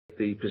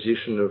the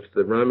position of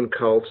the Roman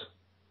cult,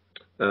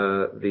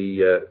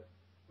 the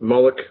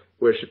Moloch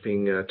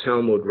worshipping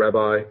Talmud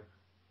rabbi,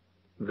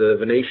 the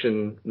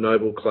Venetian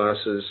noble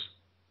classes,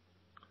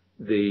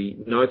 the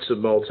Knights of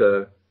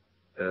Malta,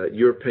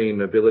 European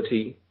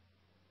nobility,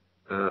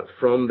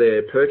 from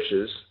their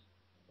perches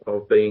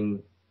of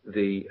being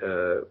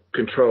the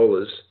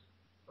controllers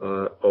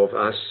of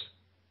us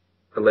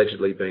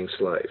allegedly being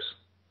slaves.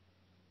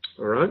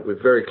 All right,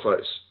 we're very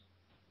close.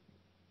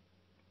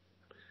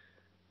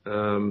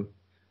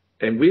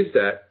 And with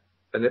that,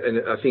 and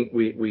I think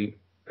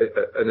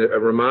a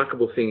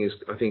remarkable thing is,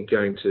 I think,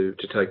 going to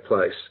take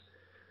place.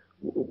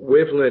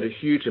 We've learned a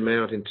huge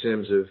amount in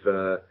terms of,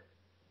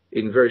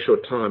 in a very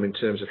short time, in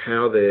terms of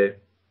how their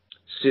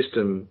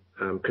system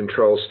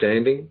controls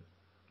standing,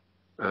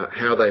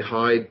 how they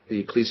hide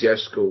the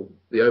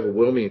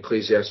overwhelming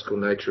ecclesiastical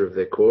nature of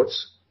their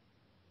courts.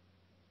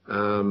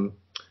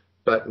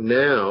 But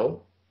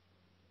now,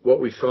 what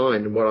we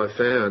find and what I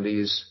found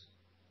is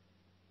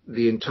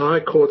the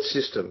entire court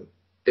system,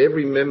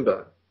 every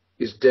member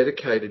is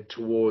dedicated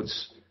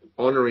towards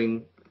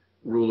honouring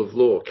rule of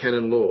law,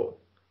 canon law.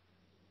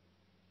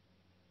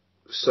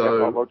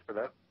 So, I'll vote for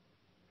that.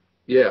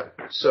 Yeah.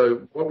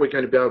 So what we're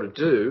going to be able to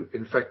do,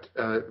 in fact,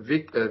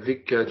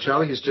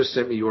 Charlie has just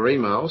sent me your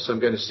email, so I'm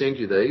going to send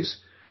you these.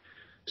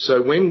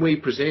 So when we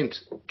present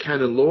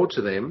canon law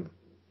to them,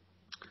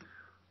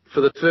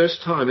 for the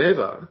first time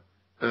ever,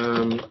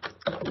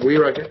 we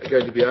are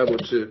going to be able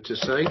to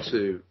say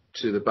to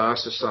the Bar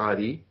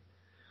Society,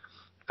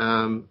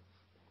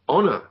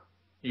 honour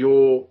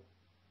your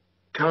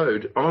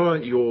code,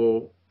 honour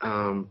your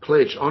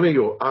pledge, honour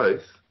your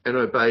oath, and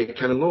obey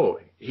canon law.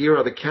 Here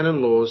are the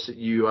canon laws that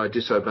you are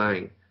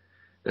disobeying.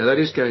 Now, that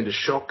is going to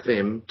shock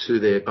them to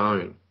their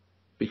bone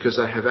because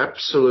they have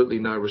absolutely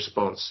no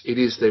response. It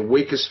is their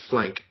weakest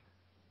flank.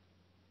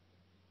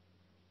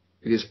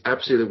 It is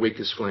absolutely the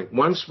weakest flank.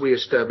 Once we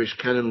establish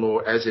canon law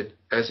as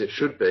it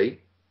should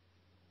be,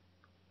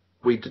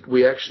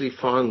 we actually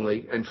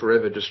finally and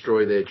forever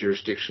destroy their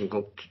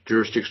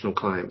jurisdictional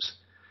claims.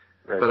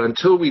 Right. But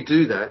until we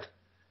do that,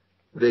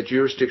 their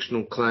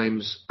jurisdictional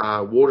claims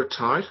are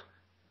watertight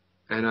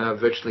and are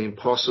virtually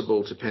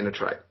impossible to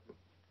penetrate.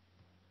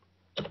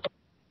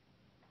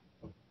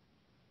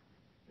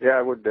 Yeah,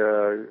 I would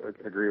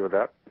agree with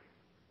that.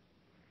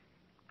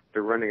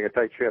 They're running a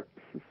tight ship.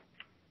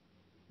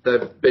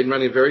 They've been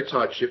running a very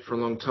tight ship for a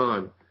long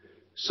time.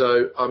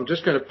 So I'm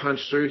just going to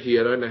punch through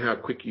here. I don't know how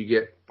quickly you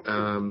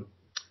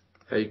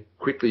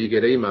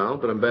get email,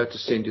 but I'm about to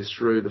send you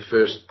through the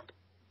first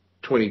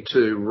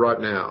 22 right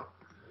now,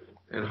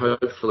 and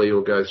hopefully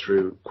it'll go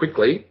through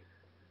quickly.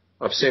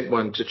 I've sent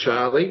one to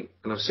Charlie,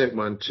 and I've sent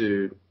one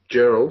to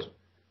Gerald.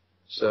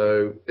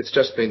 So it's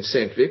just been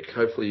sent, Vic.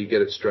 Hopefully you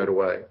get it straight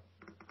away.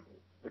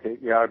 Okay.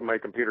 Yeah, my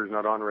computer's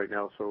not on right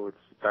now, so it's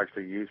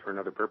actually used for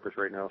another purpose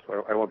right now.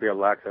 So I won't be able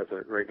to access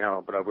it right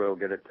now, but I will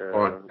get it.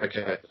 All right.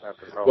 Okay.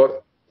 After the call.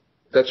 Well,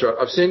 that's right.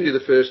 I've sent you the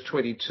first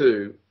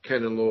 22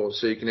 canon laws,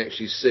 so you can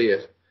actually see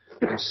it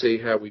and see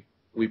how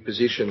we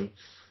position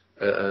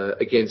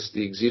against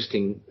the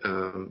existing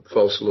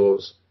false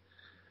laws.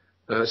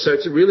 So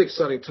it's a really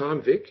exciting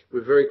time, Vic.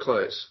 We're very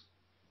close.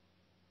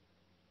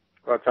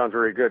 Well, it sounds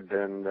very good,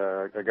 and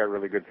I got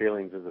really good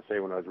feelings, as I say,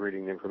 when I was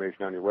reading the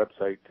information on your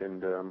website,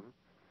 and I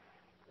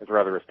was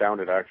rather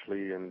astounded,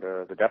 actually, and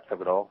the depth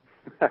of it all,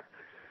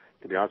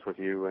 to be honest with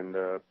you. And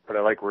but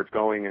I like where it's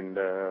going, and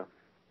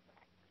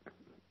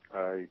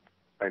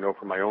I know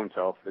for my own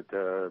self that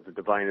the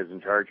divine is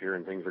in charge here,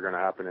 and things are going to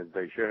happen as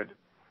they should,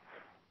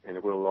 and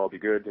it will all be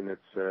good, and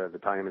it's the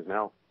time is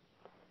now.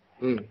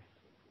 Mm.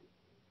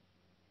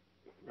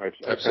 I've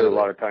spent a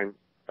lot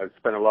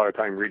of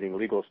time reading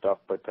legal stuff,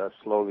 but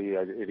slowly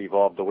it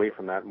evolved away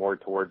from that more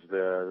towards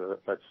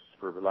that's,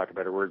 for lack of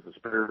better words, the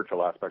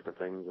spiritual aspect of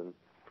things. And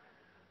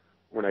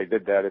when I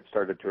did that, I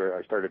started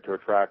to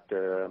attract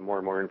more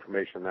and more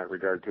information in that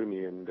regard to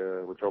me, and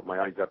which opened my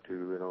eyes up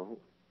to,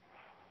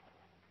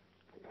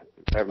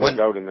 have no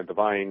doubt in the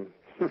divine.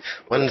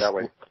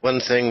 One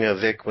thing,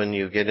 Vic, when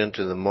you get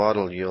into the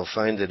model, you'll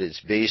find that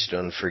it's based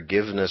on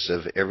forgiveness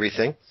of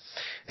everything.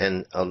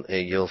 And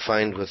you'll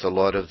find with a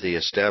lot of the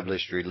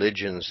established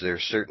religions, there are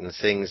certain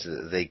things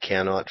that they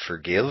cannot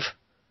forgive.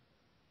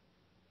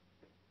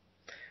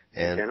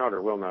 And cannot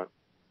or will not?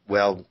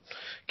 Well,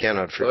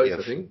 cannot forgive.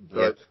 Both, I think.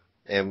 Both.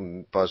 Yeah,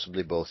 and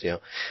possibly both, yeah.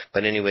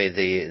 But anyway,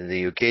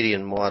 the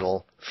UCADIan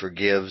model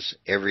forgives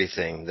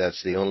everything.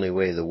 That's the only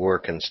way the war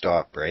can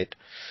stop, right?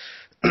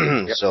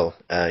 Yep. So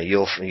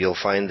you'll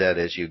find that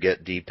as you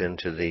get deep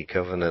into the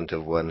covenant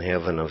of one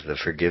heaven, of the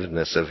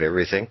forgiveness of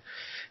everything,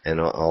 and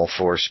all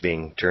force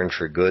being turned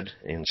for good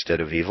instead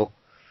of evil.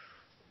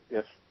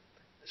 Yes.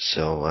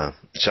 So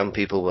some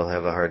people will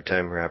have a hard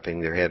time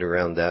wrapping their head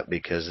around that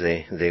because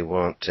they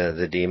want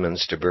the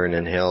demons to burn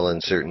in hell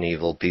and certain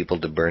evil people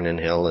to burn in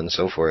hell and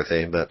so forth,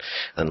 eh? But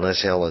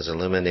unless hell is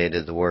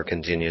eliminated, the war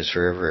continues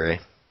forever, eh?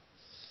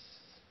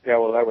 Yeah,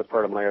 well, that was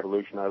part of my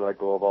evolution. I let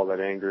go of all that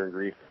anger and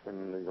grief,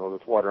 and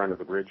there's water under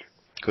the bridge.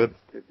 Good.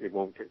 It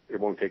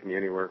won't take me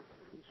anywhere.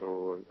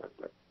 So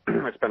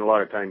I spend a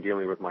lot of time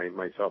dealing with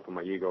myself and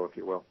my ego, if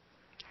you will.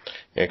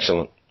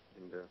 Excellent.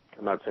 And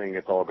I'm not saying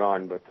it's all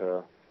gone, but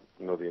the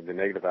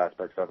negative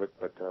aspects of it,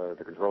 but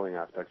the controlling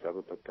aspects of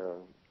it. But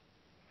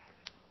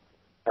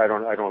I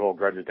don't hold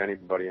grudges to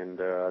anybody, and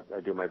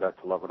I do my best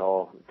to love it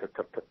all, to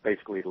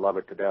basically love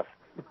it to death.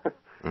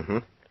 Mm-hmm.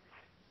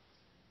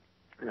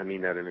 And I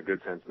mean that in a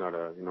good sense, not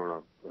a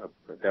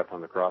death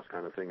on the cross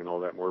kind of thing and all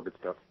that morbid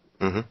stuff.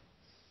 Mm-hmm.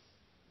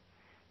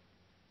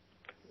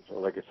 So,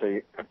 like I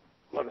say,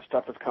 a lot of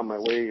stuff has come my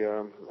way.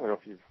 I don't know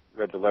if you've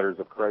read the Letters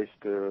of Christ.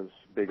 It was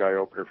a big eye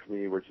opener for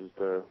me, which is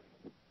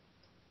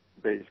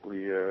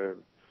basically.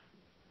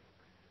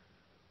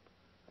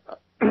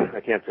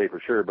 I can't say for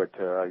sure, but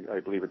I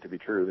believe it to be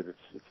true, that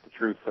it's the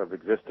truth of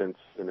existence,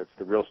 and it's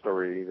the real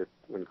story that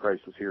when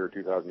Christ was here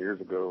 2,000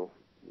 years ago,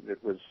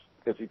 it was,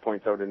 as he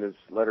points out in his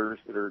letters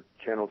that are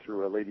channeled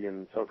through a lady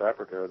in South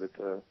Africa, that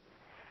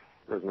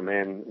there isn't a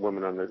man,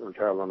 woman, or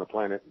child on the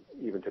planet,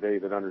 even today,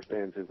 that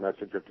understands his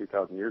message of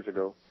 2,000 years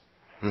ago.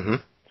 Mm-hmm.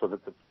 So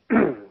that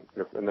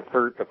and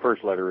the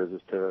first letter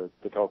is to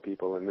tell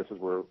people, and this is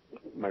where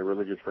my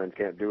religious friends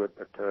can't do it,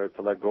 but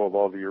to let go of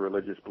all of your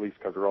religious beliefs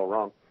because they're all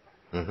wrong.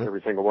 Mm-hmm.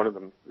 Every single one of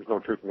them. There's no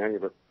truth in any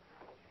of it.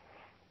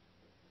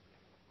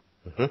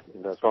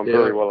 Mm-hmm. And, so I'm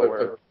very well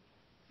aware.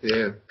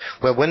 Yeah.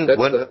 Well,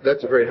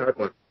 that's a very hard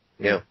one.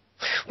 Yeah.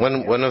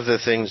 One of the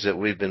things that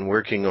we've been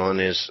working on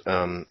is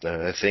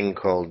a thing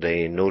called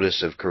a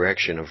notice of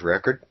correction of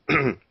record,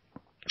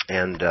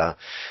 and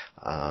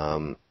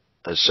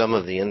some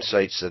of the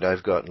insights that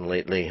I've gotten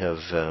lately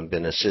have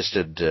been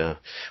assisted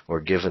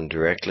or given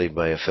directly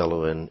by a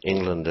fellow in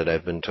England that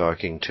I've been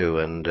talking to,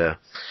 and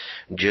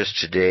just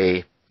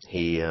today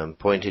he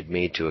pointed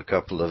me to a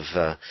couple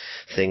of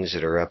things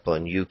that are up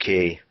on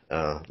UK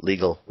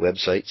legal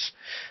websites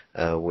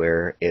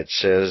where it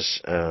says,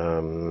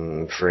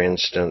 for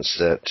instance,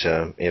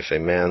 that if a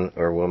man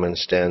or woman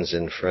stands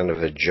in front of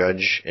a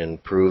judge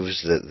and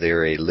proves that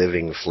they're a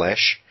living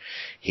flesh,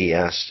 he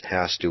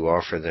has to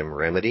offer them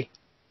remedy.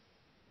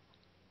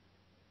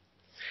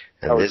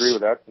 And I would agree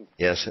with that.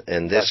 Yes,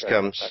 and this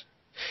comes...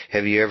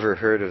 Have you ever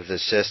heard of the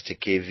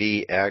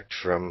Sestakv Act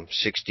from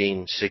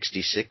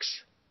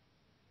 1666?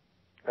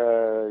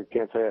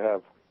 Can't say I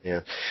have.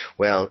 Yeah.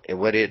 Well,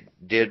 what it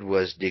did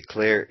was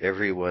declare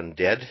everyone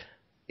dead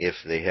if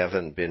they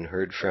haven't been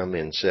heard from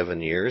in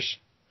 7 years.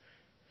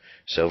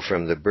 So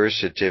from the birth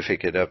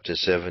certificate up to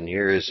 7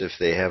 years, if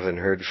they haven't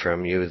heard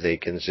from you, they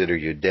consider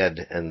you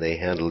dead, and they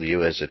handle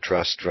you as a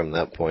trust from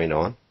that point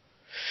on.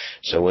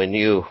 So when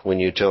you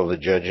tell the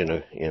judge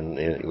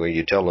where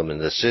you tell them in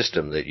the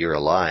system that you're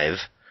alive,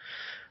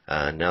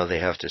 now they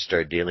have to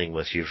start dealing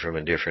with you from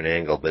a different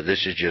angle. But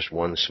this is just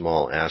one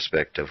small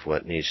aspect of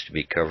what needs to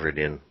be covered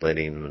in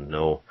letting them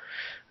know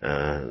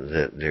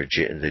that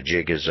the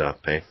jig is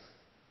up. Eh?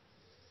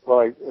 Well,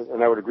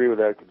 I would agree with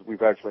that, because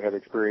we've actually had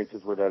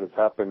experiences where that has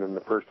happened, and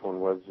the first one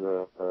was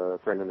a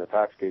friend in a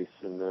tax case,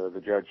 and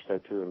the judge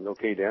said to him,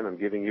 "Okay, Dan, I'm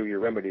giving you your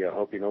remedy. I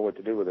hope you know what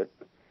to do with it."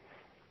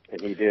 And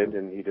he did,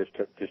 and he just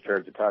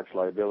discharged the tax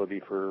liability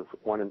for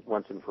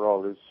once and for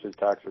all. His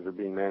taxes are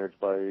being managed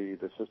by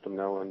the system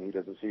now, and he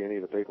doesn't see any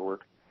of the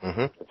paperwork.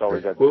 Mm-hmm. It's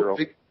always at zero.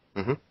 Vic,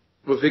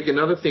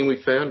 another thing we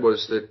found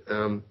was that,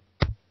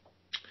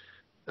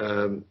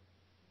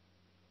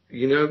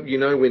 you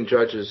know, when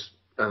judges,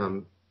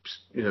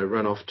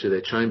 run off to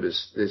their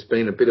chambers, there's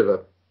been a bit of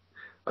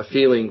a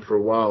feeling for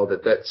a while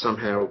that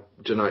somehow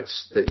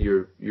denotes that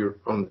you're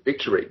on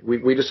victory.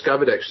 We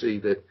discovered actually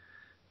that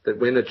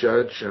when a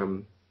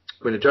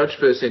judge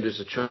first enters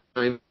a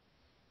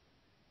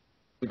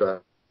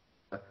chamber,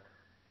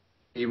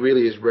 he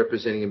really is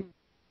representing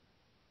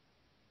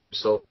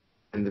himself,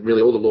 and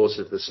really all the laws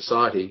of the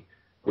society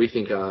we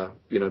think are,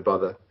 by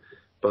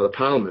the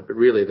Parliament, but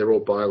really they're all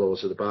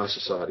bylaws of the Bar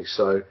Society.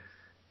 So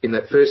in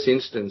that first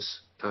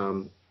instance,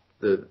 when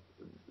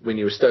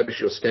you establish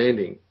your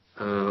standing,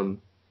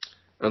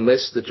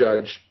 unless the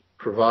judge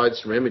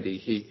provides remedy,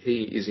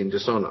 he is in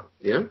dishonour.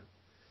 Yeah.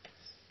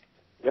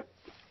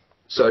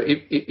 So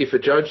if a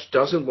judge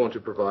doesn't want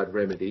to provide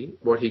remedy,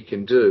 what he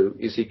can do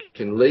is he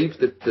can leave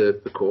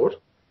the court,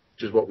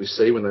 which is what we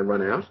see when they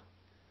run out.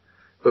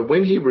 But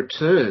when he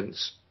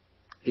returns,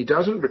 he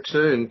doesn't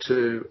return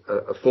to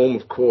a form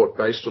of court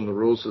based on the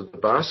rules of the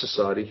Bar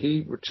Society.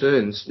 He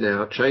returns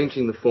now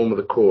changing the form of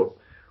the court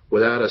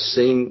without us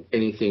seeing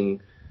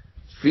anything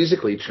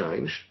physically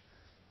change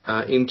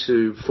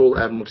into full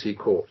Admiralty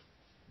court.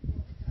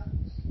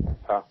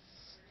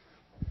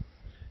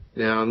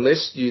 Now,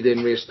 unless you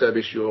then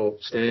re-establish your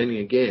standing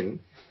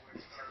again,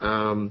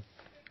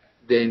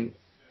 then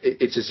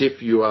it's as if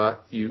you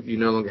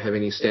no longer have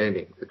any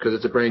standing, because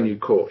it's a brand new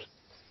court.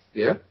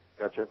 Yeah.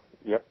 Gotcha.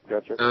 Yep.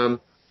 Gotcha.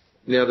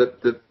 Now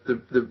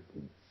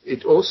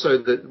it also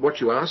that what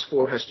you ask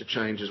for has to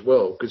change as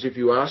well, because if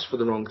you ask for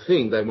the wrong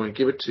thing, they won't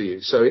give it to you.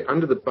 So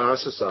under the Bar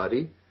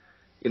Society,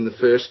 in the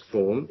first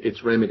form,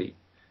 it's remedy,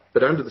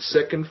 but under the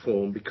second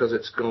form, because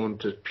it's gone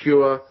to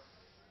pure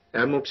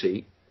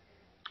Admiralty,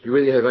 you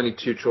really have only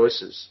two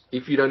choices.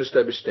 If you don't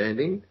establish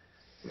standing,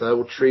 they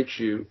will treat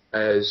you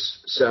as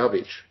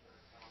salvage.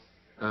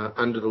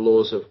 under the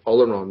laws of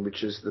Oleron,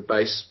 which is the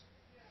base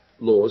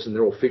laws, and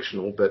they're all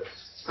fictional, but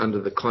under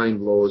the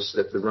claimed laws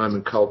that the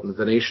Roman cult and the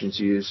Venetians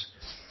use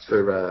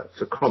for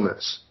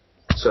commerce.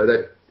 So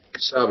that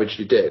salvage,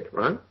 you're dead,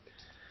 right?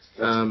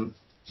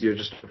 You're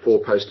just a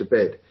four-poster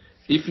bed.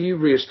 If you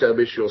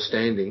re-establish your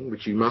standing,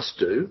 which you must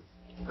do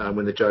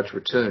when the judge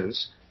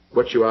returns,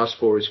 what you ask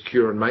for is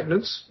cure and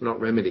maintenance, not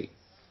remedy.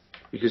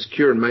 Because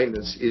cure and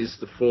maintenance is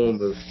the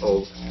form of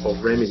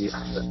remedy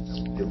under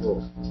the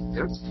law.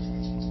 Yeah?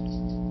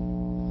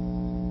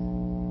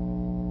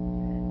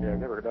 Yeah, I've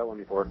never heard that one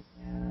before.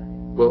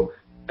 Well,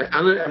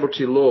 under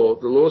Admiralty law,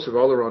 the laws of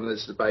Oleron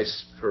is the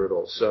base for it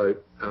all. So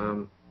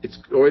it's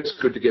always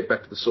good to get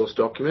back to the source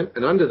document.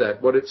 And under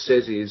that, what it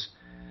says is,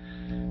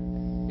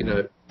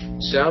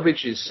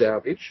 salvage is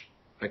salvage.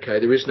 Okay,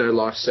 there is no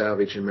life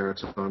salvage in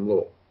maritime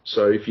law.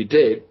 So if you're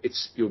dead,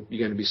 you're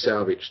going to be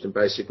salvaged and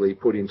basically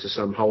put into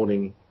some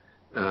holding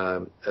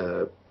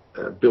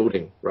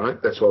building,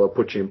 right? That's why they'll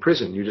put you in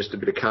prison. You're just a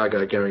bit of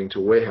cargo going to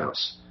a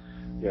warehouse.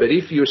 Yeah. But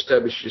if you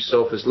establish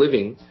yourself as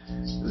living,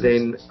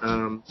 then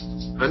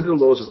under the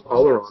laws of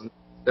Oleron,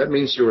 that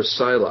means you're a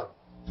sailor,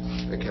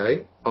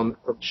 okay, on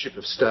a ship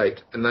of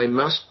state, and they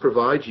must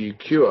provide you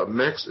cure.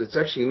 It's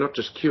actually not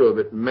just cure,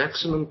 but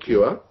maximum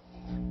cure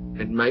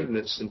and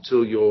maintenance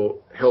until your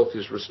health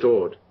is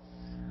restored.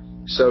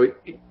 So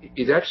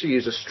it actually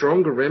is a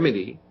stronger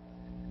remedy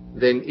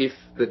than if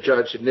the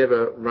judge had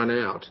never run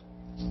out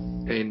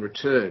and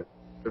returned.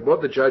 But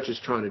what the judge is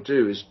trying to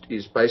do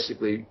is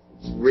basically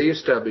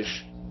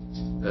re-establish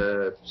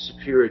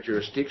superior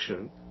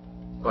jurisdiction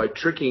by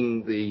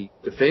tricking the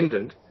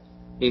defendant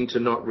into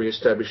not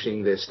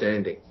re-establishing their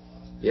standing.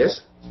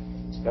 Yes?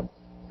 Yep.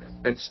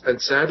 And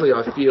sadly,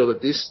 I feel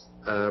that this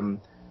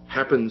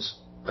happens,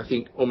 I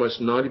think,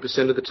 almost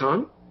 90% of the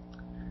time,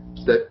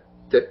 that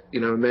a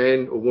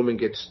man or woman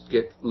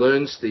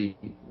learns the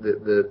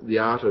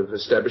art of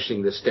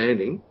establishing their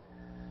standing.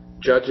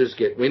 Judges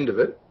get wind of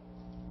it.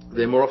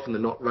 They're more often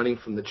than not running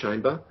from the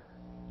chamber.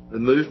 The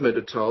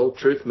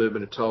truth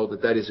movement are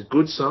told that is a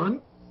good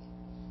sign.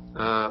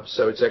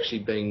 So it's actually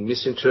being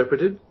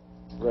misinterpreted.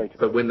 Right.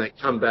 But when they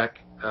come back,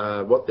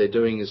 what they're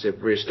doing is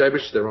they've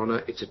re-established their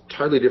honour. It's a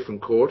totally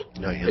different court.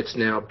 Oh, yeah. It's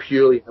now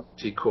purely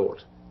Admiralty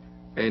court.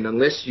 And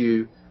unless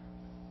you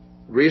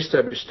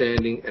re-establish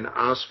standing and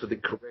ask for the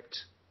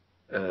correct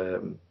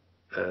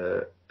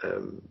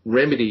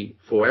remedy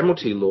for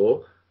Admiralty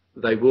law,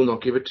 they will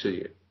not give it to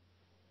you.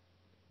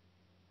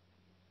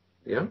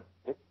 Yeah?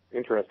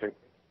 Interesting.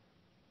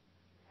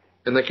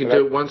 And they can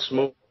do it once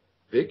more,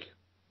 Vic.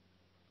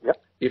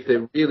 Yep.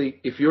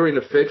 If you're in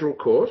a federal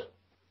court,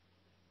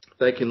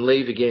 they can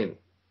leave again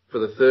for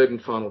the third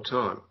and final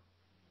time.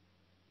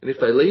 And if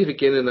they leave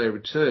again and they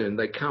return,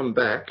 they come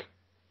back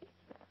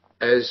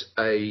as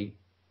a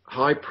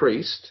high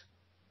priest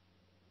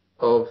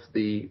of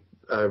the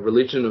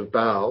religion of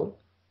Baal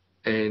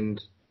and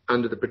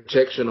under the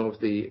protection of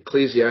the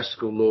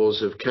ecclesiastical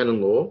laws of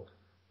canon law,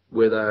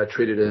 where they are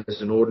treated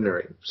as an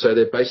ordinary. So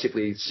they're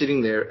basically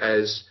sitting there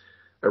as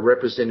a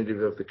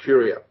representative of the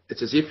Curia.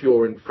 It's as if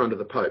you're in front of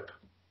the Pope.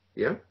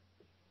 Yeah?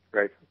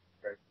 Right.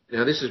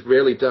 Now, this is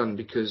rarely done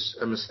because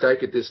a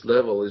mistake at this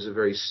level is a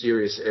very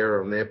serious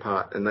error on their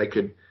part, and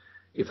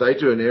if they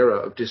do an error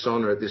of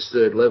dishonour at this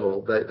third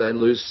level, they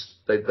lose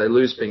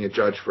being a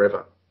judge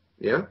forever.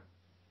 Yeah?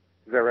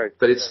 Is that right?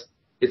 But it's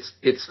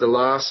the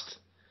last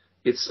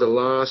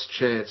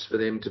chance for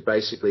them to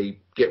basically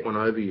get one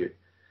over you.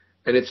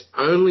 And it's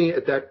only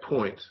at that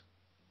point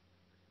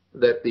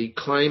that the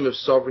claim of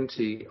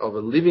sovereignty of a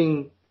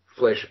living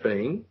flesh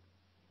being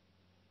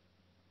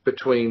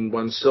between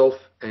oneself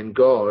and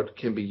God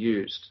can be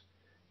used.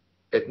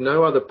 At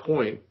no other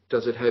point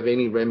does it have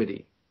any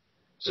remedy.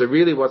 So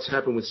really what's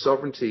happened with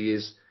sovereignty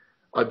is,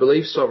 I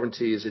believe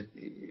sovereignty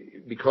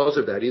because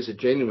of that is a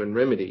genuine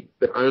remedy,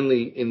 but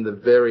only in the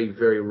very,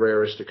 very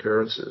rarest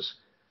occurrences.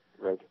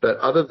 Right. But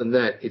other than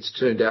that, it's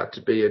turned out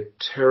to be a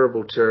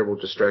terrible, terrible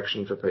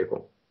distraction for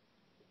people.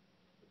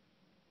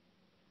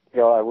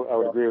 Yeah, I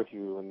would agree with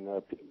you.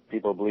 And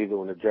people believe that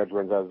when a judge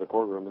runs out of the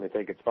courtroom, and they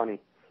think it's funny.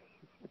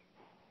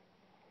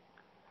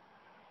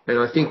 And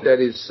I think that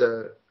is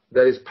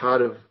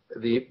part of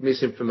the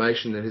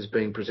misinformation that has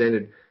been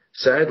presented,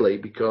 sadly,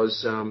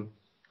 because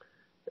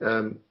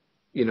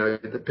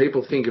the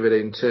people think of it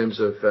in terms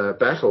of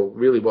battle.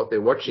 Really, what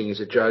they're watching is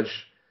a judge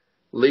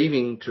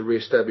leaving to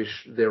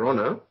re-establish their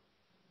honour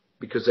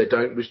because they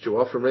don't wish to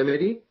offer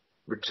remedy,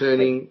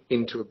 returning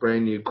into a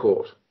brand new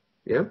court.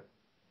 Yeah.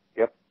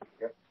 Yep.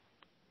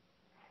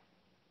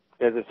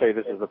 As I say,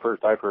 this is the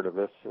first I've heard of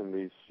this in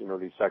these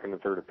second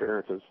and third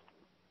appearances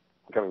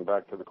coming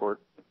back to the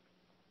court.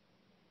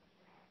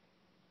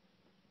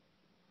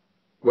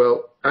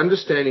 Well,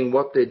 understanding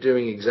what they're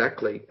doing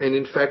exactly, and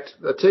in fact,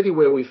 I'll tell you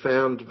where we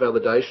found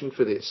validation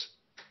for this.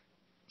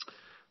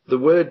 The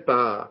word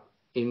bar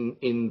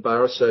in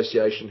bar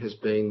association has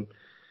been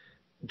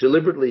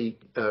deliberately,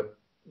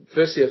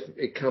 firstly,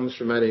 it comes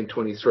from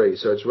 1823,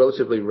 so it's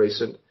relatively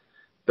recent,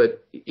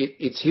 but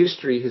its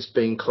history has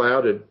been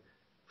clouded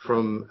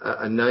from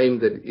a name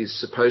that is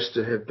supposed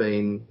to have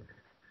been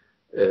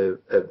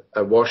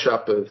a wash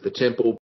up of the temple